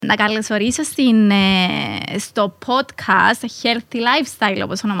Να καλωσορίσω στο podcast Healthy Lifestyle,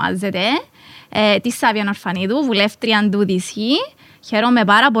 όπως ονομάζεται, τη Σάβια Ορφανίδου, βουλεύτρια του DC. Χαίρομαι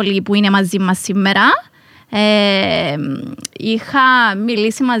πάρα πολύ που είναι μαζί μας σήμερα. Είχα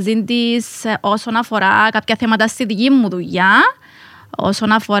μιλήσει μαζί της όσον αφορά κάποια θέματα στη δική μου δουλειά,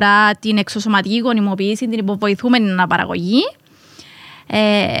 όσον αφορά την εξωσωματική γονιμοποίηση, την υποβοηθούμενη αναπαραγωγή.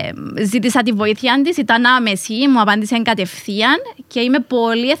 Ζήτησα τη βοήθεια της, ήταν άμεση, μου απάντησε κατευθείαν και είμαι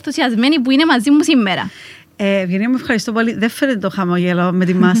πολύ ενθουσιασμένη που είναι μαζί μου σήμερα. Ευγενία, μου ευχαριστώ πολύ. Δεν φαίνεται το χαμόγελο με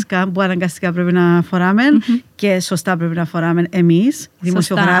τη μάσκα που αναγκαστικά πρέπει να φοράμε και σωστά πρέπει να φοράμε εμείς,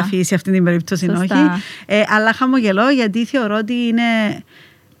 δημοσιογράφοι σε αυτή την περίπτωση όχι. Αλλά χαμογελώ γιατί θεωρώ ότι είναι...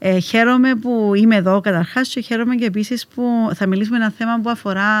 χαίρομαι που είμαι εδώ καταρχάς και χαίρομαι και επίσης που θα μιλήσουμε ένα θέμα που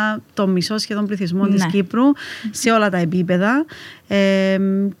αφορά το μισό σχεδόν πληθυσμό της Κύπρου σε όλα τα επίπεδα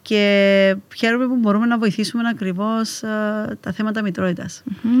και χαίρομαι που μπορούμε να βοηθήσουμε ακριβώς τα θέματα μητρότητας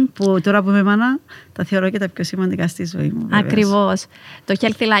που τώρα που είμαι μάνα τα θεωρώ και τα πιο σημαντικά στη ζωή μου. Ακριβώς. Το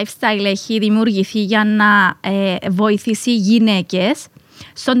Healthy Lifestyle έχει δημιουργηθεί για να βοηθήσει γυναίκες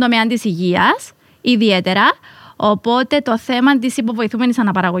στον τομέα της υγείας ιδιαίτερα. Οπότε το θέμα της υποβοηθούμενης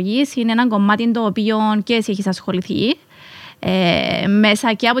αναπαραγωγής είναι ένα κομμάτι το οποίο και εσύ έχεις ασχοληθεί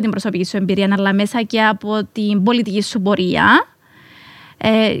μέσα και από την προσωπική σου εμπειρία αλλά μέσα και από την πολιτική σου πορεία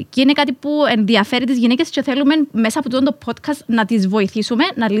και είναι κάτι που ενδιαφέρει τις γυναίκες και θέλουμε μέσα από το podcast να τις βοηθήσουμε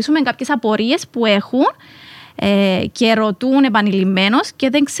να λύσουμε κάποιες απορίες που έχουν και ρωτούν επανειλημμένως και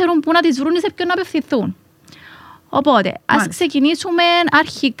δεν ξέρουν πού να τις βρουν ή σε ποιον να απευθυνθούν. Οπότε ας ξεκινήσουμε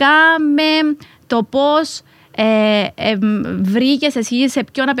αρχικά με το πώς βρήκες εσύ, σε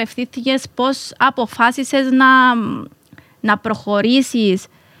ποιον απευθύνθηκες, πώς αποφάσισες να προχωρήσεις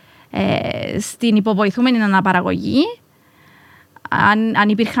στην υποβοηθούμενη αναπαραγωγή, αν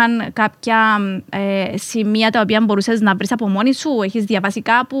υπήρχαν κάποια σημεία τα οποία μπορούσες να βρεις από μόνη σου, έχεις διαβάσει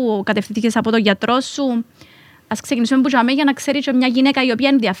κάπου, κατευθύνθηκες από τον γιατρό σου. Ας ξεκινήσουμε για να ξέρει και μια γυναίκα η οποία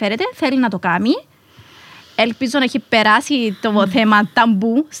ενδιαφέρεται, θέλει να το κάνει. Ελπίζω να έχει περάσει το θέμα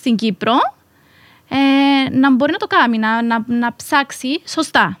ταμπού στην Κύπρο. Να μπορεί να το κάνει, να ψάξει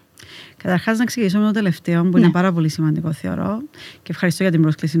σωστά. Καταρχάς να ξεκινήσουμε με το τελευταίο που είναι πάρα πολύ σημαντικό θεωρώ και ευχαριστώ για την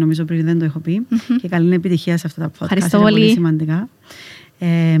πρόσκληση, νομίζω πριν δεν το έχω πει και καλή επιτυχία σε αυτά τα podcast, ευχαριστώ είναι πολύ σημαντικά.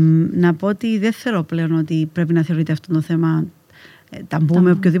 Να πω ότι δεν θεωρώ πλέον ότι πρέπει να θεωρείται αυτό το θέμα ταμπού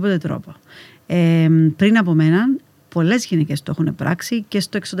με οποιοδήποτε τρόπο. Πριν από μένα πολλές γυναίκες το έχουν πράξει και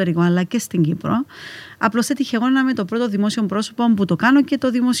στο εξωτερικό αλλά και στην Κύπρο. Απλώς έτυχε εγώ να είμαι το πρώτο δημόσιο πρόσωπο που το κάνω και το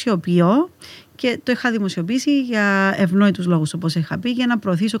δημοσιοποιώ και το είχα δημοσιοποιήσει για ευνόητους λόγους, όπως είχα πει, για να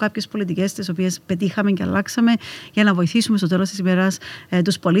προωθήσω κάποιες πολιτικές τις οποίες πετύχαμε και αλλάξαμε για να βοηθήσουμε στο τέλος της ημέρας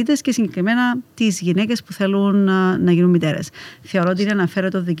τους πολίτες και συγκεκριμένα τις γυναίκες που θέλουν να γίνουν μητέρες. Θεωρώ ότι είναι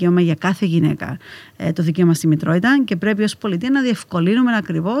αναφέρετο το δικαίωμα για κάθε γυναίκα το δικαίωμα στη μητρότητα και πρέπει ως πολιτεία να διευκολύνουμε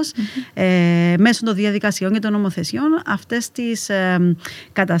ακριβώς μέσω των διαδικασιών και των νομοθεσιών αυτές τις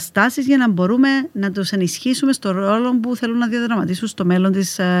καταστάσεις για να μπορούμε να τους ενισχύσουμε στο ρόλο που θέλουν να διαδραματίσουν στο μέλλον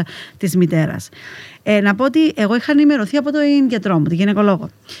της μητέρας. Να πω ότι εγώ είχα ενημερωθεί από τον γιατρό μου, τον γυναικολόγο.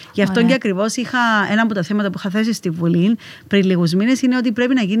 Γι' αυτό και ακριβώς είχα ένα από τα θέματα που είχα θέσει στη Βουλή πριν λίγους μήνες είναι ότι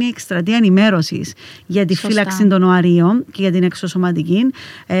πρέπει να γίνει εκστρατεία ενημέρωσης για τη φύλαξη των οαρίων και για την εξωσωματική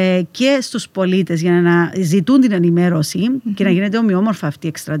και στους πολίτες για να ζητούν την ενημέρωση και να γίνεται ομοιόμορφα αυτή η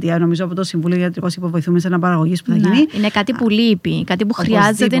εκστρατεία. Νομίζω από το Συμβούλιο Ιατρικός Υποβοηθούμενης Αναπαραγωγής που θα γίνει. Είναι κάτι που λείπει, κάτι που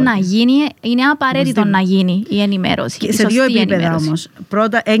χρειάζεται να γίνει, είναι απαραίτητο να γίνει η ενημέρωση. Και σε δύο επίπεδα όμως.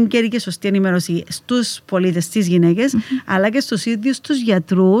 Πρώτα, έγκαιρη και σωστή ενημέρωση στους πολίτες, στις γυναίκες, αλλά και στους ίδιους τους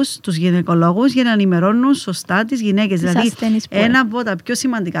γιατρούς, τους γυναικολόγους, για να ενημερώνουν σωστά τις γυναίκες. Δηλαδή, ένα από τα πιο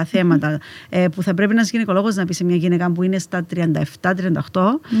σημαντικά θέματα που θα πρέπει ένας γυναικολόγος να πει σε μια γυναίκα που είναι στα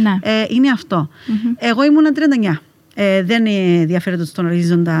 37-38 είναι αυτό. Εγώ ήμουνα 39. Δεν ενδιαφέρεται στον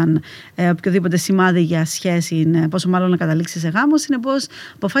ορίζοντα οποιοδήποτε σημάδι για σχέση, πόσο μάλλον να καταλήξει σε γάμο. Συνεπώς,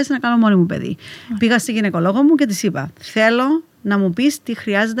 αποφάσισα να κάνω μόνη μου παιδί. Πήγα στη γυναικολόγο μου και της είπα: θέλω να μου πεις τι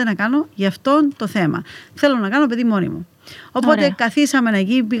χρειάζεται να κάνω για αυτό το θέμα. Θέλω να κάνω παιδί μόνη μου. Οπότε καθίσαμε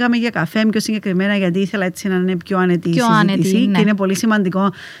εκεί, πήγαμε για καφέ, πιο συγκεκριμένα, γιατί ήθελα έτσι να είναι πιο άνετη η συζήτηση. Και είναι πολύ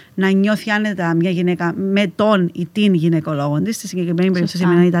σημαντικό να νιώθει άνετα μια γυναίκα με τον ή την γυναικολόγο της. Στη συγκεκριμένη περίπτωση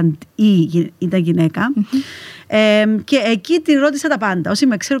ήταν γυναίκα. Και εκεί την ρώτησα τα πάντα. Όσοι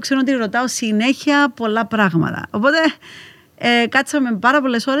με ξέρουν ότι ρωτάω συνέχεια πολλά πράγματα. Οπότε κάτσαμε πάρα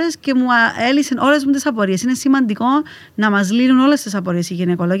πολλές ώρες και μου έλυσαν όλες μου τις απορίες. Είναι σημαντικό να μας λύνουν όλες τις απορίες οι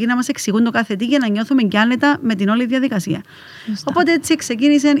γυναικολόγοι, να μας εξηγούν το κάθε τι για να νιώθουμε κι άνετα με την όλη διαδικασία. Οπότε έτσι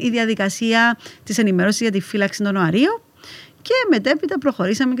ξεκίνησε η διαδικασία της ενημέρωσης για τη φύλαξη των οαρίων. Και μετέπειτα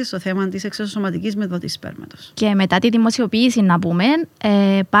προχωρήσαμε και στο θέμα της εξωσωματικής μεθόδης σπέρματος. Και μετά τη δημοσιοποίηση, να πούμε,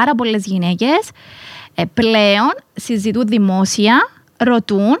 πάρα πολλές γυναίκες πλέον συζητούν δημόσια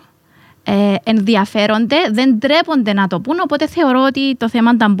ρωτούν, ενδιαφέρονται, δεν τρέπονται να το πούν, οπότε θεωρώ ότι το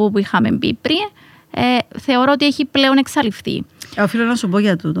θέμα ταμπού που είχαμε πει πριν, θεωρώ ότι έχει πλέον εξαλειφθεί. Οφείλω να σου πω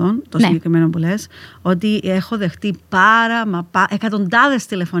για τούτο, το συγκεκριμένο που λες, ότι έχω δεχτεί εκατοντάδες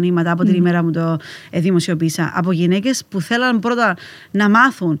τηλεφωνήματα από την ημέρα μου το δημοσιοποίησα από γυναίκες που θέλαν πρώτα να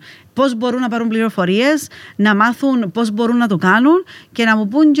μάθουν πώς μπορούν να πάρουν πληροφορίες, να μάθουν πώς μπορούν να το κάνουν και να μου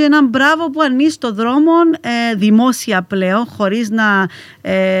πούν και έναν μπράβο που ανοίγει το δρόμο δημόσια πλέον, χωρίς να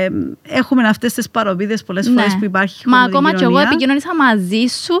έχουμε αυτές τις παροπίδες πολλές φορές που υπάρχει. Μα ακόμα και εγώ επικοινωνήσα μαζί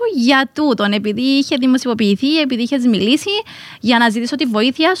σου για τούτον, επειδή είχε δημοσιοποιηθεί, επειδή είχες μιλήσει, για να ζητήσω τη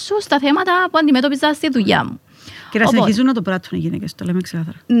βοήθεια σου στα θέματα που αντιμετώπιζα στη δουλειά μου. Και να συνεχίζουν να το πράττουν οι γυναίκες, το λέμε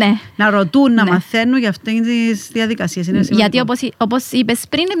ξεκάθαρα. Ναι. Να ρωτούν, να μαθαίνουν για αυτές τις διαδικασίες. Γιατί όπως είπες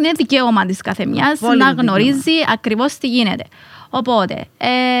πριν, είναι δικαίωμα της καθεμιάς να γνωρίζει ακριβώς τι γίνεται. Οπότε,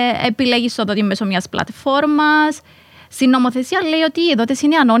 επιλέγεις το ότι μέσω μιας πλατφόρμας. Στην νομοθεσία λέει ότι οι δότες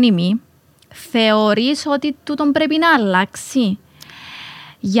είναι ανώνυμοι. Θεωρείς ότι τούτον πρέπει να αλλάξει.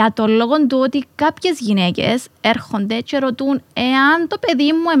 Για το λόγο του ότι κάποιες γυναίκες έρχονται και ρωτούν εάν το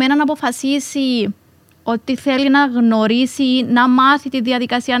παιδί μου εμένα να αποφασίσει ότι θέλει να γνωρίσει, να μάθει τη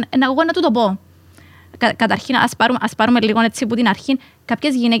διαδικασία, εγώ να του το πω. Καταρχήν, ας πάρουμε λίγο έτσι από την αρχή.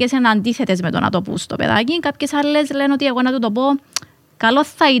 Κάποιες γυναίκες είναι αντίθετες με το να το πούν στο παιδάκι, κάποιες άλλες λένε ότι εγώ να του το πω. Καλό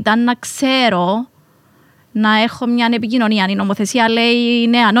θα ήταν να ξέρω, να έχω μια επικοινωνία. Η νομοθεσία λέει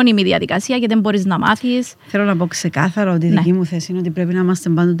είναι ανώνυμη διαδικασία και δεν μπορείς να μάθεις. Θέλω να πω ξεκάθαρα ότι η δική μου θέση είναι ότι πρέπει να είμαστε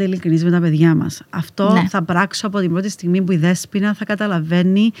πάντοτε ειλικρινείς με τα παιδιά μας. Αυτό θα πράξω από την πρώτη στιγμή που η Δέσποινα θα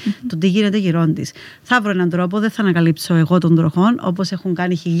καταλαβαίνει το τι γίνεται γύρω της. Θα βρω έναν τρόπο, δεν θα ανακαλύψω εγώ τον τροχόν, όπως έχουν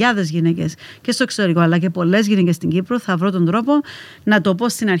κάνει χιλιάδες γυναίκες και στο εξωτερικό, αλλά και πολλές γυναίκες στην Κύπρο. Θα βρω τον τρόπο να το πω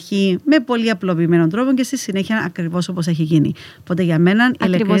στην αρχή με πολύ απλοποιημένο τρόπο και στη συνέχεια ακριβώς όπως έχει γίνει. Οπότε για μένα η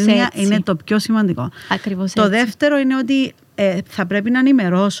ειλικρίνεια είναι το πιο σημαντικό. Το δεύτερο είναι ότι θα πρέπει να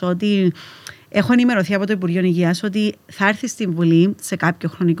ενημερώσω ότι έχω ενημερωθεί από το Υπουργείο Υγείας ότι θα έρθει στην Βουλή σε κάποιο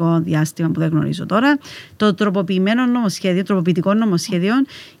χρονικό διάστημα που δεν γνωρίζω τώρα το τροποποιητικό νομοσχέδιο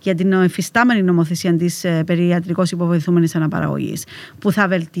για την εφιστάμενη νομοθεσία της περί ιατρικώς υποβοηθούμενης αναπαραγωγής, που θα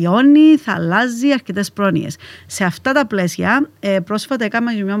βελτιώνει, θα αλλάζει αρκετές πρόνοιες. Σε αυτά τα πλαίσια, πρόσφατα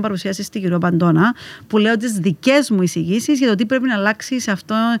έκανα μια παρουσίαση στην κύριο Παντώνα που λέω τις δικές μου εισηγήσεις για το τι πρέπει να αλλάξει σε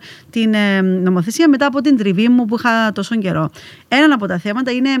αυτό την νομοθεσία μετά από την τριβή μου που είχα τόσο καιρό. Ένα από τα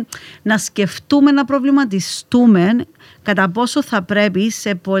θέματα είναι να σκεφτούμε, να προβληματιστούμε κατά πόσο θα πρέπει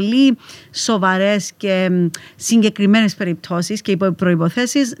σε πολύ σοβαρές και συγκεκριμένες περιπτώσεις και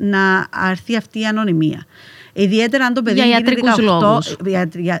προϋποθέσεις να αρθεί αυτή η ανωνυμία. Ιδιαίτερα αν το παιδί για ιατρικούς λόγους.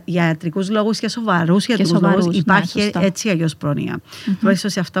 Για ιατρικούς λόγους και σοβαρούς ιατρικούς λόγους υπάρχει έτσι αλλιώς πρόνοια. Τουλάχιστον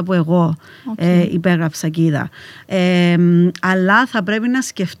σε αυτά που εγώ υπέγραψα και είδα. Αλλά θα πρέπει να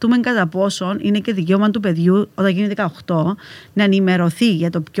σκεφτούμε κατά πόσον είναι και δικαίωμα του παιδιού όταν γίνει 18 να ενημερωθεί για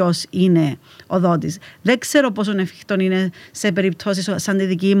το ποιος είναι ο δότης. Δεν ξέρω πόσο εφικτό είναι σε περιπτώσεις σαν τη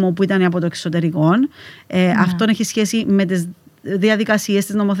δική μου που ήταν από το εξωτερικό. Αυτό έχει σχέση με τις διαδικασίες,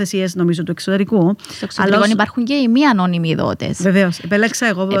 τις νομοθεσίες νομίζω του εξωτερικού. Στο εξωτερικό υπάρχουν και οι μη ανώνυμοι δότες. Βεβαίως. Επέλεξα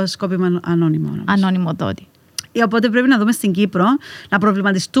εγώ σκόπιμα ανώνυμο. Ανώνυμο δότη. Οπότε πρέπει να δούμε στην Κύπρο, να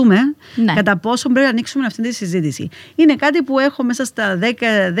προβληματιστούμε κατά πόσο πρέπει να ανοίξουμε αυτή τη συζήτηση. Είναι κάτι που έχω μέσα στα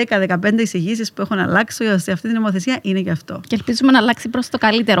 10-15 εισηγήσεις που έχω να αλλάξω σε αυτή την νομοθεσία, είναι και αυτό. Και ελπίζουμε να αλλάξει προς το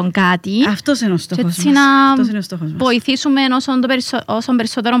καλύτερο κάτι. Αυτός είναι ο στόχος μας. Και έτσι να βοηθήσουμε όσο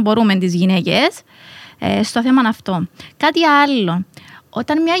περισσότερο μπορούμε τις γυναίκες στο θέμα αυτό. Κάτι άλλο.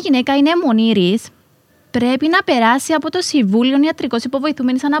 Όταν μια γυναίκα είναι μονήρης, πρέπει να περάσει από το Συμβούλιο Ιατρικώς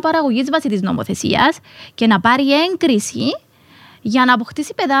Υποβοηθούμενης Αναπαραγωγής βάσει της νομοθεσίας και να πάρει έγκριση για να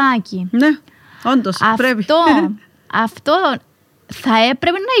αποκτήσει παιδάκι. Ναι, όντως, πρέπει. Αυτό θα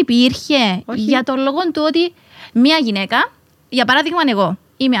έπρεπε να υπήρχε για τον λόγο του ότι μια γυναίκα, για παράδειγμα εγώ,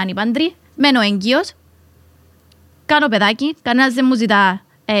 είμαι ανήπαντρη, μένω έγκυος, κάνω παιδάκι, κανένας δεν μου ζητά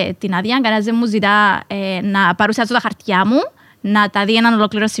την άδεια, κανένας δεν μου ζητά να παρουσιάσω τα χαρτιά μου, να τα δει έναν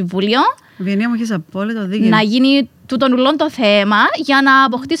ολόκληρο συμβούλιο. Ευγενία μου, έχεις απόλυτο δίκιο. Να γίνει τούτον ουλόν το θέμα για να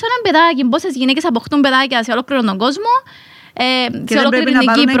αποκτήσω ένα παιδάκι. Πόσες γυναίκες αποκτούν παιδάκια σε ολόκληρο τον κόσμο, και σε ολόκληρη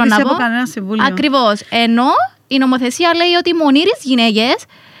την Κύπρο να πω. Ακριβώς. Ενώ η νομοθεσία λέει ότι οι μονήρες γυναίκες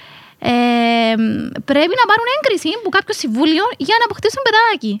πρέπει να πάρουν έγκριση από κάποιο συμβούλιο για να αποκτήσουν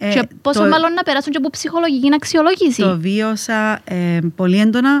παιδάκι. Και πόσο μάλλον να περάσουν και από ψυχολογική αξιολόγηση. Το βίωσα πολύ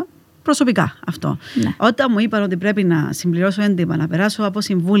έντονα προσωπικά αυτό. Ναι. Όταν μου είπαν ότι πρέπει να συμπληρώσω έντυπα, να περάσω από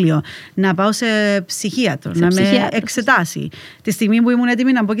συμβούλιο, να πάω σε ψυχίατρο, να με εξετάσει. Τη στιγμή που ήμουν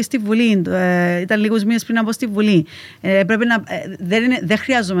έτοιμη να μπω και στη Βουλή, ήταν λίγους μήνες πριν να μπω στη Βουλή, δεν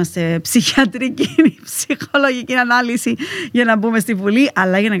χρειάζομαστε ψυχιατρική ψυχολογική ανάλυση για να μπούμε στη Βουλή,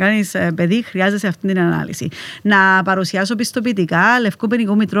 αλλά για να κάνεις παιδί χρειάζεσαι αυτή την ανάλυση. Να παρουσιάσω πιστοποιητικά λευκού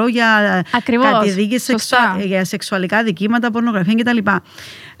ποινικού μητρώου για καταδίκες για σεξουαλικά δικήματα, πορνογραφία κτλ.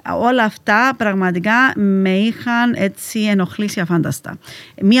 Όλα αυτά πραγματικά με είχαν έτσι ενοχλήσει αφάνταστα.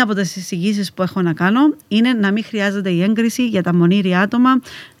 Μία από τις εισηγήσεις που έχω να κάνω είναι να μην χρειάζεται η έγκριση για τα μονήρια άτομα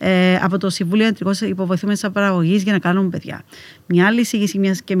από το Συμβούλιο Ιατρικών Υποβοηθούμενης Απαραγωγής για να κάνουν παιδιά. Μια άλλη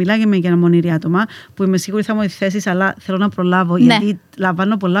εισηγήση, και μιλάγαμε για ένα μονήρια άτομα, που είμαι σίγουρη θα μου θέσεις, αλλά θέλω να προλάβω, γιατί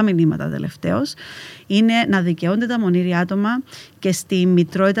λαμβάνω πολλά μηνύματα τελευταίως, είναι να δικαιούνται τα μονήρια άτομα και στη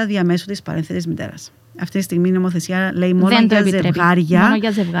μητρότητα διαμέσου της παρένθετης μητέρας. Αυτή τη στιγμή η νομοθεσία λέει μόνο για ζευγάρια.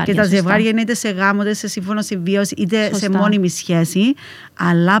 Και τα ζευγάρια είναι είτε σε γάμο, είτε σε σύμφωνο συμβίωση, είτε σε μόνιμη σχέση.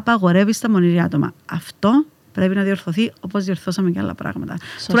 Αλλά απαγορεύει στα μονήρια άτομα. Αυτό πρέπει να διορθωθεί, όπως διορθώσαμε και άλλα πράγματα.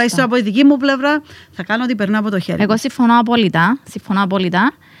 Τουλάχιστον από τη δική μου πλευρά θα κάνω ό,τι περνά από το χέρι. Εγώ συμφωνώ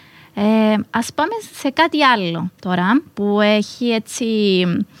απόλυτα. Ας πάμε σε κάτι άλλο τώρα που έχει έτσι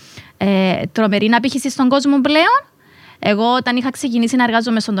τρομερή απήχηση στον κόσμο πλέον. Εγώ όταν είχα ξεκινήσει να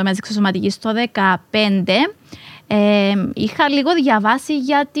εργάζομαι στον τομέα της εξωσωματικής το 2015, είχα λίγο διαβάσει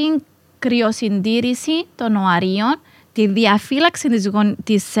για την κρυοσυντήρηση των οαρίων, τη διαφύλαξη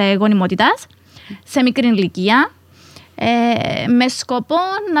της γονιμότητας σε μικρή ηλικία, με σκοπό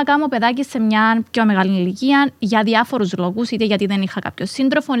να κάνω παιδάκι σε μια πιο μεγάλη ηλικία για διάφορους λόγους, είτε γιατί δεν είχα κάποιο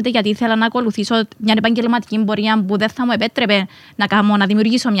σύντροφο, είτε γιατί ήθελα να ακολουθήσω μια επαγγελματική πορεία που δεν θα μου επέτρεπε να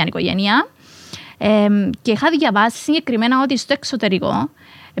δημιουργήσω μια οικογένεια. Και είχα διαβάσει συγκεκριμένα ότι στο εξωτερικό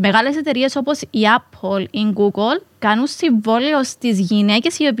μεγάλες εταιρείες όπως η Apple, η Google κάνουν συμβόλαιο στις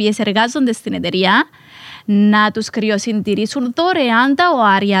γυναίκες οι οποίες εργάζονται στην εταιρεία να τους κρυοσυντηρήσουν δωρεάν τα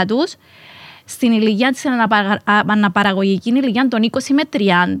οάρια τους στην ηλικία της αναπαραγωγική ηλικία των 20 με 30,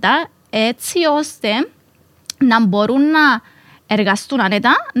 έτσι ώστε να μπορούν να εργαστούν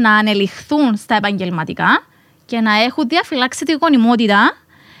άνετα, να ανελιχθούν στα επαγγελματικά και να έχουν διαφυλάξει τη γονιμότητα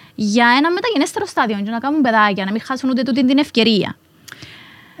για ένα μεταγενέστερο στάδιο, για να κάνουν παιδάκια, να μην χάσουν ούτε τούτη την ευκαιρία.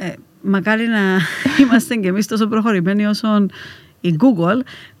 Μακάρι να είμαστε κι εμείς τόσο προχωρημένοι όσο η Google,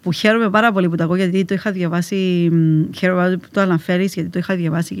 που χαίρομαι πάρα πολύ που το ακούω, γιατί το είχα διαβάσει, χαίρομαι που το αναφέρεις, γιατί το είχα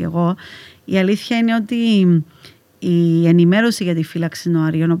διαβάσει κι εγώ. Η αλήθεια είναι ότι η ενημέρωση για τη φύλαξη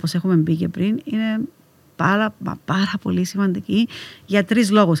νοαρίων, όπως έχουμε πει και πριν, είναι πάρα πολύ σημαντική για 3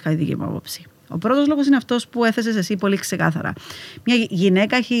 λόγους, κατά τη δική μου άποψη. Ο πρώτος λόγος είναι αυτός που έθεσες εσύ πολύ ξεκάθαρα. Μια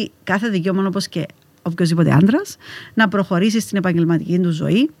γυναίκα έχει κάθε δικαίωμα, όπως και οποιοδήποτε άντρας, να προχωρήσει στην επαγγελματική του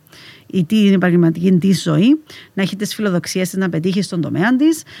ζωή ή την επαγγελματική της ζωή, να έχει τις φιλοδοξίες της να πετύχει στον τομέα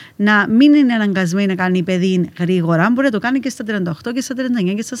της, να μην είναι αναγκασμένη να κάνει παιδί γρήγορα, μπορεί να το κάνει και στα 38 και στα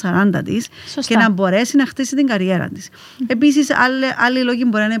 39 και στα 40 της. Σωστά. Και να μπορέσει να χτίσει την καριέρα της. Επίσης, άλλοι λόγοι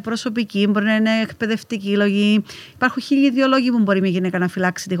μπορεί να είναι προσωπικοί, μπορεί να είναι εκπαιδευτικοί λόγοι. Υπάρχουν 1002 λόγοι που μπορεί μια γυναίκα να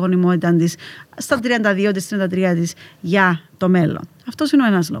φυλάξει τη γονιμότητα της στα 32 της, 33 της για το μέλλον. Αυτός είναι ο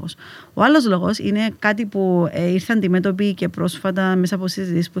ένας λόγος. Ο άλλος λόγος είναι κάτι που ήρθαν αντιμέτωποι και πρόσφατα μέσα από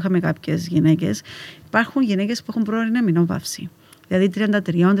συζητήσεις που είχαμε κάποιες γυναίκες. Υπάρχουν γυναίκες που έχουν πρόωρη μηνόπαυση. Δηλαδή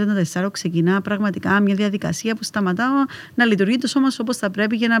 33-34 ξεκινά πραγματικά μια διαδικασία που σταματά να λειτουργεί το σώμα σου όπως θα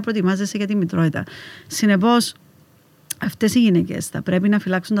πρέπει για να προετοιμάζεσαι για τη μητρότητα. Συνεπώς, αυτές οι γυναίκες θα πρέπει να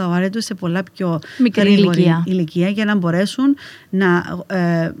φυλάξουν τα οάρια τους σε πολλά πιο μικρή ηλικία για να μπορέσουν να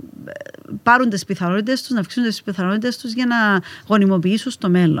πάρουν τις πιθανότητες τους, να αυξήσουν τις πιθανότητες τους για να γονιμοποιήσουν στο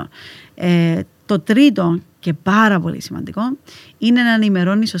μέλλον. Το τρίτο και πάρα πολύ σημαντικό είναι να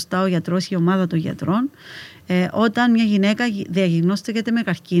ενημερώνει σωστά ο γιατρός ή η ομάδα των γιατρών όταν μια γυναίκα διαγνώστηκεται με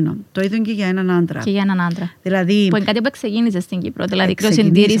καρκίνο. Το ίδιο και για έναν άντρα. Και για έναν άντρα. Δηλαδή, που είναι κάτι που ξεκίνησε στην Κύπρο. Δηλαδή, η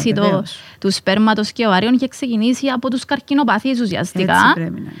κρυοσυντήρηση του σπέρματος και οαρίων είχε ξεκινήσει από τους καρκινοπαθείς ουσιαστικά. Έτσι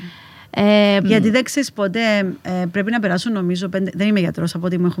πρέπει να είναι. Γιατί δεν ξέρεις ποτέ, πρέπει να περάσουν, νομίζω, δεν είμαι γιατρός, από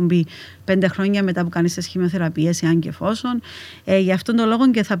ό,τι μου έχουν πει, 5 χρόνια μετά που κάνεις τις χημειοθεραπείες, εάν και εφόσον. Γι' αυτόν τον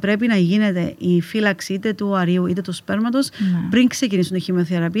λόγο και θα πρέπει να γίνεται η φύλαξη είτε του οαρίου είτε του σπέρματος πριν ξεκινήσουν τη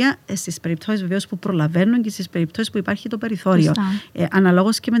χημειοθεραπεία, στις περιπτώσεις βεβαίως που προλαβαίνουν και στις περιπτώσεις που υπάρχει το περιθώριο.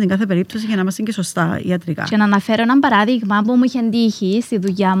 Αναλόγως και με την κάθε περίπτωση, για να είμαστε και σωστά ιατρικά. Και να αναφέρω ένα παράδειγμα που μου είχε τύχει στη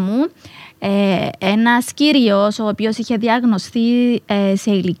δουλειά μου. Ένας κύριος ο οποίος είχε διαγνωστεί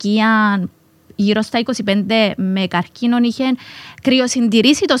σε ηλικία γύρω στα 25 με καρκίνο, είχε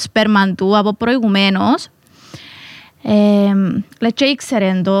κρυοσυντηρήσει το σπέρμα του από προηγουμένως. Και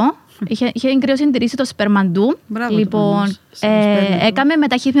ήξερε το. Είχε κρυοσυντηρήσει το σπέρμα του. Μπράβο, λοιπόν, έκαμε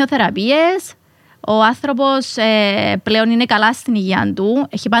μετά χημειοθεραπείες, Ο άνθρωπος πλέον είναι καλά στην υγεία του,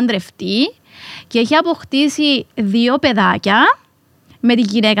 έχει παντρευτεί και έχει αποκτήσει 2 παιδάκια με τη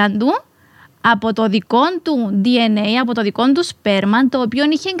γυναίκα του από το δικό του DNA, από το δικό του σπέρμα, το οποίο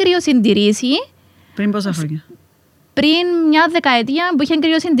είχε κρυοσυντηρήσει. Πριν πόσα χρόνια? Πριν μια δεκαετία που είχε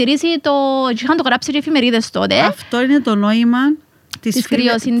κρυοσυντηρήσει, είχαν το γράψει οι εφημερίδες τότε. Αυτό είναι το νόημα της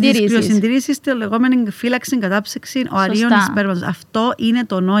κρυοσυντηρήσης, τη λεγόμενη φύλαξη, κατάψυξη οαρίων σπέρματος. Αυτό είναι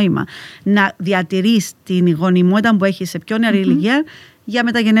το νόημα. Να διατηρείς την γονιμότητα που έχεις σε πιο νεαρή ηλικία για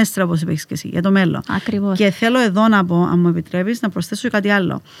μεταγενέστερα, όπως είπες και εσύ, για το μέλλον. Ακριβώς. Και θέλω εδώ να πω, αν μου επιτρέπεις, να προσθέσω κάτι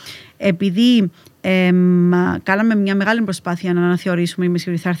άλλο. Επειδή κάναμε μια μεγάλη προσπάθεια να αναθεωρήσουμε, είμαι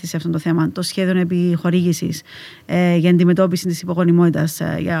σίγουρη θα έρθει σε αυτό το θέμα, το σχέδιο επιχορήγησης για αντιμετώπιση της υπογονιμότητας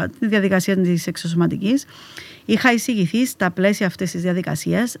για τη διαδικασία της εξωσωματικής, είχα εισηγηθεί στα πλαίσια αυτής της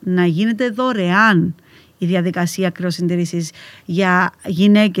διαδικασίας να γίνεται δωρεάν η διαδικασία κρυοσυντήρησης για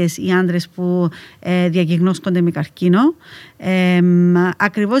γυναίκες ή άντρες που διακυγνώσκονται με καρκίνο,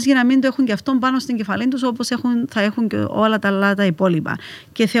 ακριβώς για να μην το έχουν και αυτόν πάνω στην κεφαλή τους, όπως θα έχουν και όλα τα άλλα τα υπόλοιπα.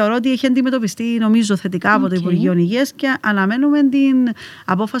 Και θεωρώ ότι έχει αντιμετωπιστεί, νομίζω, θετικά από το Υπουργείο Υγείας και αναμένουμε την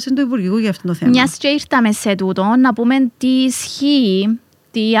απόφαση του Υπουργικού για αυτό το θέμα. Μιας και ήρθαμε σε τούτο, να πούμε τι ισχύει,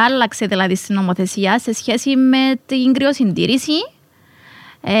 τι άλλαξε δηλαδή στην νομοθεσία σε σχέση με την κρυοσυντήρηση.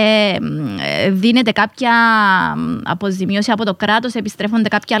 Δίνεται κάποια αποζημίωση από το κράτος, επιστρέφονται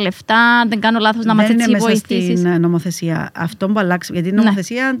κάποια λεφτά, δεν κάνω λάθος να μας έτσι βοηθήσεις? Δεν είναι μέσα στην νομοθεσία αυτό που αλλάξει, γιατί η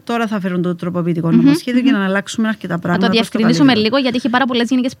νομοθεσία τώρα θα φέρουν το τροποποιητικό νομοσχέδιο για να αλλάξουμε αρκετά πράγματα. Να το διευκρινίσουμε λίγο, γιατί έχει πάρα πολλές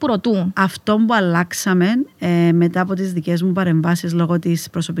γυναίκες που ρωτούν. Αυτό που αλλάξαμε μετά από τις δικές μου παρεμβάσεις λόγω της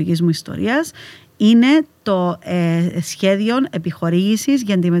προσωπικής μου ιστορίας είναι το σχέδιο επιχορήγησης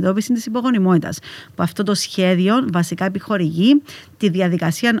για αντιμετώπιση της υπογονιμότητας. Που αυτό το σχέδιο βασικά επιχορηγεί τη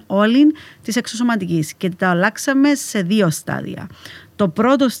διαδικασία όλη της εξωσωματικής και τα αλλάξαμε σε 2 στάδια. Το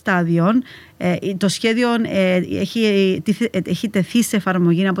πρώτο στάδιο, το σχέδιο έχει τεθεί σε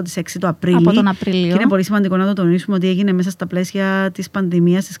εφαρμογή από τις 6 του Απρίλη. Από τον Απρίλιο. Και είναι πολύ σημαντικό να το τονίσουμε ότι έγινε μέσα στα πλαίσια της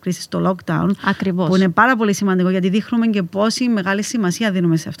πανδημίας, της κρίσης, το lockdown. Ακριβώς. Που είναι πάρα πολύ σημαντικό, γιατί δείχνουμε και πόση μεγάλη σημασία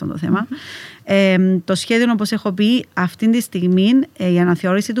δίνουμε σε αυτό το θέμα. Το σχέδιο, όπως έχω πει, αυτή τη στιγμή η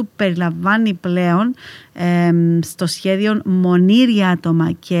αναθεώρηση του περιλαμβάνει πλέον στο σχέδιο μονήρια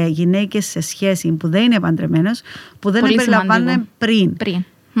άτομα και γυναίκες σε σχέση που δεν είναι παντρεμένες, που δεν περιλαμβάνουν πριν.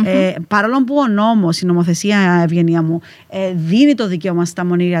 Παρόλο που ο νόμος, η νομοθεσία, ευγενία μου, δίνει το δικαίωμα στα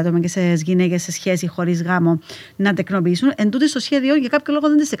μονήρια άτομα και σε γυναίκες σε σχέση χωρίς γάμο να τεκνοποιήσουν, εν τούτη στο σχέδιο για κάποιο λόγο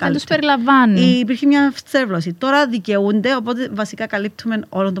δεν τις εκάλυπτε. Δεν τους περιλαμβάνει. Υπήρχε μια στρέβλωση. Τώρα δικαιούνται, οπότε βασικά καλύπτουμε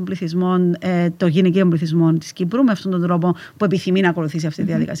όλων των πληθυσμών, των γυναικείων πληθυσμών της Κύπρου, με αυτόν τον τρόπο που επιθυμεί να ακολουθήσει αυτή τη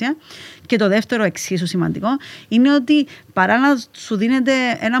διαδικασία. Και το δεύτερο, εξίσου σημαντικό, είναι ότι παρά να σου δίνεται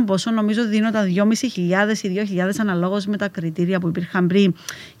ένα ποσό, νομίζω δίνονταν 2.500 ή 2.000 αναλόγως με τα κριτήρια που υπήρχαν πριν,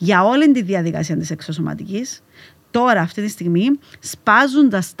 για όλη τη διαδικασία της εξωσωματικής. Τώρα, αυτή τη στιγμή, σπάζουν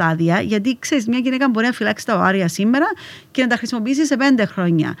τα στάδια, γιατί ξέρεις, μια γυναίκα μπορεί να φυλάξει τα οάρια σήμερα και να τα χρησιμοποιήσει σε 5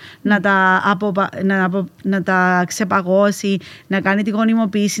 χρόνια. Να τα ξεπαγώσει, να κάνει τη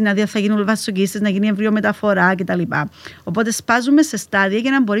γονιμοποίηση, να θα γίνουν βασοκίστες, να γίνει εμβριομεταφορά κτλ. Οπότε, σπάζουμε σε στάδια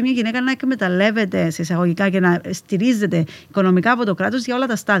για να μπορεί μια γυναίκα να εκμεταλλεύεται σε εισαγωγικά και να στηρίζεται οικονομικά από το κράτος για όλα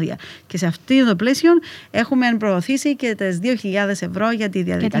τα στάδια. Και σε αυτό το πλαίσιο έχουμε προωθήσει και τις 2.000 ευρώ για τη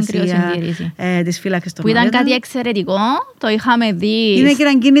διαδικασία της φύλαξης των οαρίων. Που ήταν κάτι εξαιρετικό, το είχαμε δει. Είναι και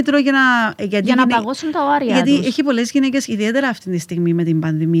ένα κίνητρο για να παγώσουν τα οάρια. Γιατί τους. έχει πολλές γυναίκες, ιδιαίτερα αυτή τη στιγμή με την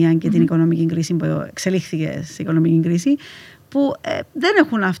πανδημία και την οικονομική κρίση που εξελίχθηκε στην οικονομική κρίση, που δεν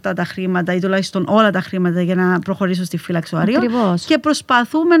έχουν αυτά τα χρήματα ή τουλάχιστον όλα τα χρήματα για να προχωρήσουν στη φύλαξη οαρίων. Και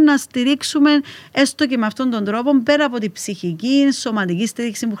προσπαθούμε να στηρίξουμε έστω και με αυτόν τον τρόπο, πέρα από την ψυχική, σωματική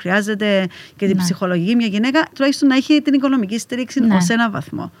στήριξη που χρειάζεται και την ψυχολογική, μια γυναίκα τουλάχιστον να έχει την οικονομική στήριξη ως ένα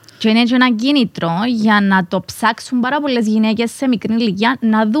βαθμό. Και είναι και ένα κίνητρο για να το ψάξουν πάρα πολλές γυναίκες σε μικρή ηλικία,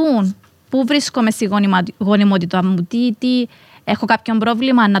 να δουν πού βρίσκομαι στη γονιμότητα μου, τι έχω κάποιο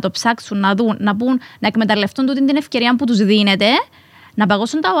πρόβλημα, να το ψάξουν, να δουν, να πούν, να εκμεταλλευτούν την ευκαιρία που τους δίνεται, να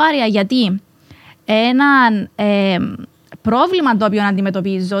παγώσουν τα οάρια. Γιατί ένα πρόβλημα το οποίο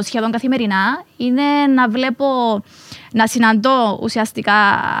αντιμετωπίζω σχεδόν καθημερινά είναι να βλέπω, να συναντώ ουσιαστικά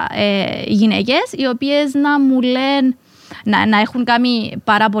γυναίκες οι οποίες να μου λένε, να έχουν κάνει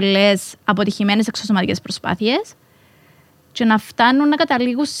πάρα πολλές αποτυχημένες εξωσωματικές προσπάθειες και να φτάνουν να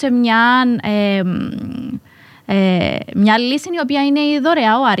καταλήγουν σε μια λύση η οποία είναι η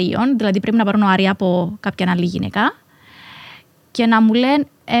δωρεά οαρίων, δηλαδή πρέπει να πάρουν οάρια από κάποια άλλη γυναίκα και να μου λένε,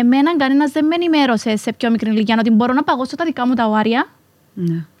 εμένα κανένας δεν με ενημέρωσε σε πιο μικρή ηλικία ότι μπορώ να παγώσω τα δικά μου τα οάρια.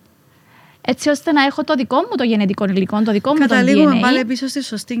 Ναι. έτσι ώστε να έχω το δικό μου το γενετικό υλικό, το δικό μου το DNA. Καταλήγουμε πάλι πίσω στη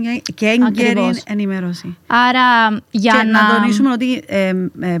σωστή και έγκαιρη ενημέρωση. Άρα, και να τονίσουμε ότι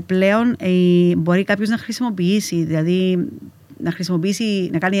πλέον μπορεί κάποιος να χρησιμοποιήσει, δηλαδή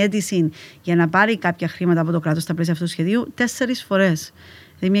να κάνει αίτηση για να πάρει κάποια χρήματα από το κράτος στα πλαίσια αυτού του σχεδίου 4 φορές.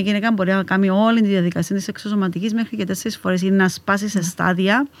 Δηλαδή, μια γυναίκα μπορεί να κάνει όλη τη διαδικασία της εξωσωματικής μέχρι και 4 φορές ή να σπάσει σε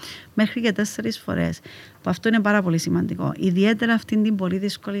στάδια μέχρι και 4 φορές. Αυτό είναι πάρα πολύ σημαντικό. Ιδιαίτερα αυτήν την πολύ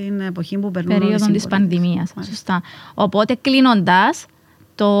δύσκολη εποχή που περνούμε. Περίοδο της πανδημίας. Σωστά. Οπότε, κλείνοντας,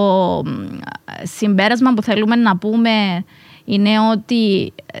 το συμπέρασμα που θέλουμε να πούμε είναι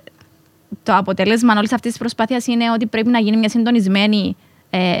ότι το αποτέλεσμα όλης αυτής της προσπάθειας είναι ότι πρέπει να γίνει μια συντονισμένη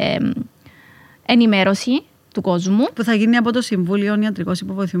ενημέρωση του κόσμου. Που θα γίνει από το Συμβούλιο Ιατρικός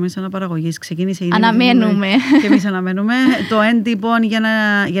Υποβοηθούμενης Αναπαραγωγής. Ξεκίνησε ήδη. Αναμένουμε. Και εμείς αναμένουμε. Το έντυπο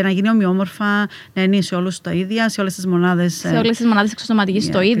για να γίνει ομοιόμορφα, να είναι σε όλους το ίδιο, σε όλες τις μονάδες. Σε όλες τις μονάδες εξωσωματικής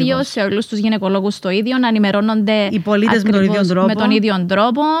το ίδιο, σε όλους τους γυναικολόγους το ίδιο, να ενημερώνονται οι πολίτες με τον ίδιο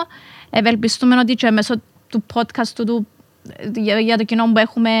τρόπο. Ευελπιστούμε ότι και μέσω του podcast του για το κοινό που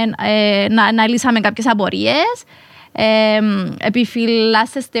έχουμε να λύσαμε κάποιες απορίες.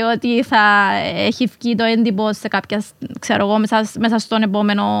 Επιφυλάσσεστε ότι θα έχει βγει το έντυπο σε κάποια, ξέρω εγώ, μέσα στον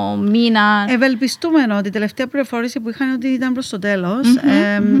επόμενο μήνα. Ευελπιστούμε ότι η τελευταία πληροφόρηση που είχαν ότι ήταν προς το τέλος.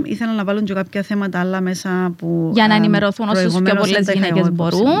 Ήθελαν να βάλουν και κάποια θέματα άλλα μέσα που. Για να ενημερωθούν όσες πιο πολλές γυναίκες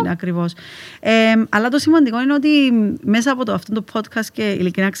μπορούν. Ακριβώς. Αλλά το σημαντικό είναι ότι μέσα από αυτό το podcast, και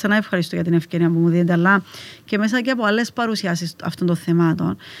ειλικρινά ξανά ευχαριστώ για την ευκαιρία που μου δίνετε, αλλά και μέσα και από άλλες παρουσιάσεις αυτών των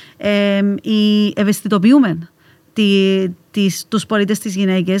θεμάτων, ευαισθητοποιούμε τους πολίτες, τις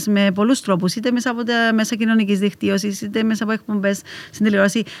γυναίκες με πολλούς τρόπους, είτε μέσα από τα μέσα κοινωνικής δικτύωσης, είτε μέσα από εκπομπές στην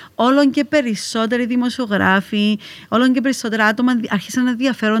τηλεόραση. Όλων και περισσότεροι δημοσιογράφοι, όλων και περισσότερα άτομα άρχισαν να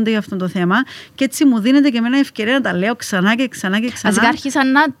ενδιαφέρονται για αυτό το θέμα, και έτσι μου δίνεται και εμένα ευκαιρία να τα λέω ξανά και ξανά και ξανά. Ας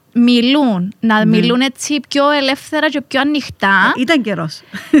άρχισαν να μιλούν, μιλούν έτσι πιο ελεύθερα και πιο ανοιχτά. Ήταν καιρός.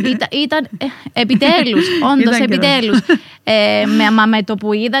 Ήταν επιτέλους, όντως επιτέλους. Με το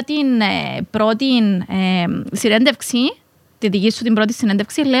που είδα την πρώτη συνέντευξη, τη δική σου την πρώτη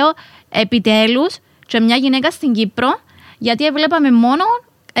συνέντευξη, λέω επιτέλους και μια γυναίκα στην Κύπρο, γιατί έβλεπαμε μόνο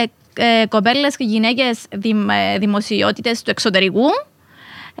κοπέλες και γυναίκες δημοσιότητες του εξωτερικού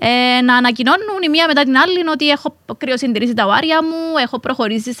να ανακοινώνουν η μία μετά την άλλη ότι έχω κρυοσυντηρήσει τα οάρια μου, έχω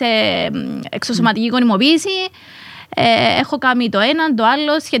προχωρήσει σε εξωσωματική γονιμοποίηση, έχω κάνει το ένα, το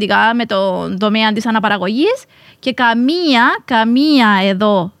άλλο σχετικά με το τομέα της αναπαραγωγής, και καμία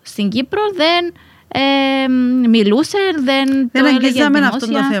εδώ στην Κύπρο δεν μιλούσε, δεν αγγίζαμε αυτό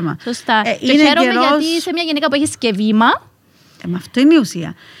το θέμα. Σωστά. Και χαίρομαι γιατί είσαι μια γυναίκα που έχει και βήμα. Αυτό είναι η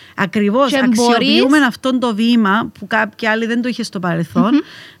ουσία. Ακριβώς, αξιοποιούμε αυτό το βήμα που κάποιοι άλλοι δεν το είχε στο παρελθόν,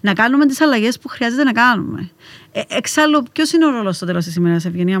 να κάνουμε τις αλλαγές που χρειάζεται να κάνουμε. Εξάλλου, ποιος είναι ο ρόλος στο τέλος της ημέρας,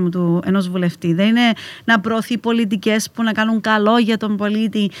 Ευγενία μου, ενός βουλευτή? Δεν είναι να προωθεί πολιτικές που να κάνουν καλό για τον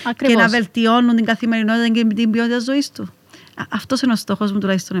πολίτη. Ακριβώς. Και να βελτιώνουν την καθημερινότητα και την ποιότητα ζωής του. Αυτός είναι ο στόχος μου,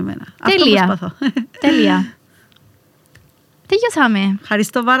 τουλάχιστον εμένα. Τέλεια. Αυτό προσπαθώ. Τέλεια. Τελειώσαμε.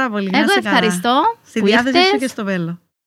 Ευχαριστώ πάρα πολύ. Εγώ ευχαριστώ. Στη διάθεση σου και στο μέλλον.